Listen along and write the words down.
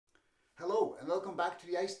and welcome back to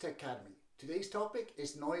the IsoTek Academy. Today's topic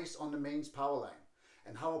is noise on the mains power line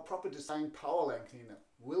and how a proper designed power line cleaner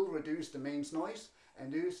will reduce the mains noise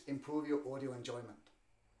and thus improve your audio enjoyment.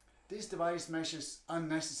 This device measures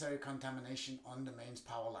unnecessary contamination on the mains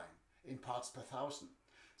power line in parts per thousand.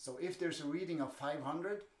 So if there's a reading of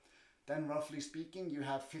 500, then roughly speaking you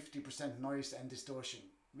have 50% noise and distortion,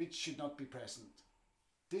 which should not be present.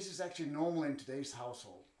 This is actually normal in today's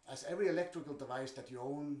household, as every electrical device that you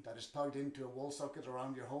own that is plugged into a wall socket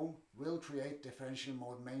around your home will create differential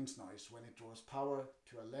mode mains noise when it draws power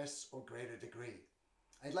to a less or greater degree.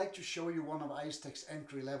 I'd like to show you one of IsoTek's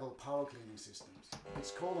entry-level power cleaning systems.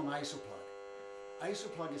 It's called an IsoPlug.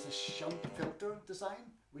 IsoPlug is a shunt filter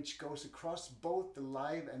design which goes across both the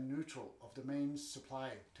live and neutral of the mains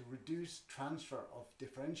supply to reduce transfer of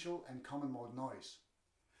differential and common mode noise.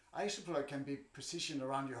 IsoPlug can be positioned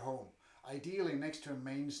around your home, ideally next to a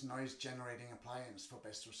mains noise generating appliance for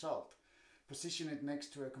best result. Position it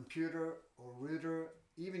next to a computer or router,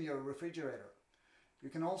 even your refrigerator. You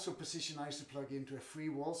can also position IsoPlug into a free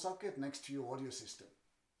wall socket next to your audio system.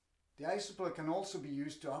 The IsoPlug can also be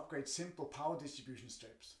used to upgrade simple power distribution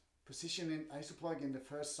strips. Position in IsoPlug in the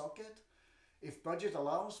first socket. If budget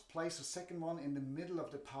allows, place a second one in the middle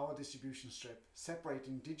of the power distribution strip,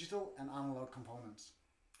 separating digital and analog components.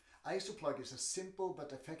 IsoPlug is a simple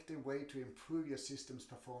but effective way to improve your system's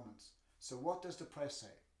performance. So what does the press say?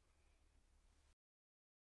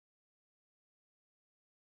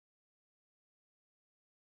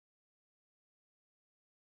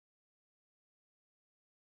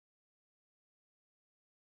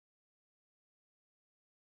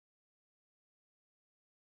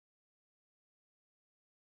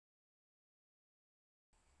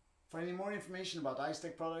 For any more information about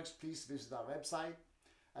IsoTek products, please visit our website.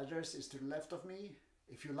 Address is to the left of me.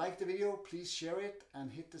 If you like the video, please share it and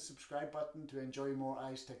hit the subscribe button to enjoy more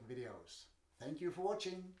IsoTek videos. Thank you for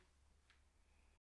watching.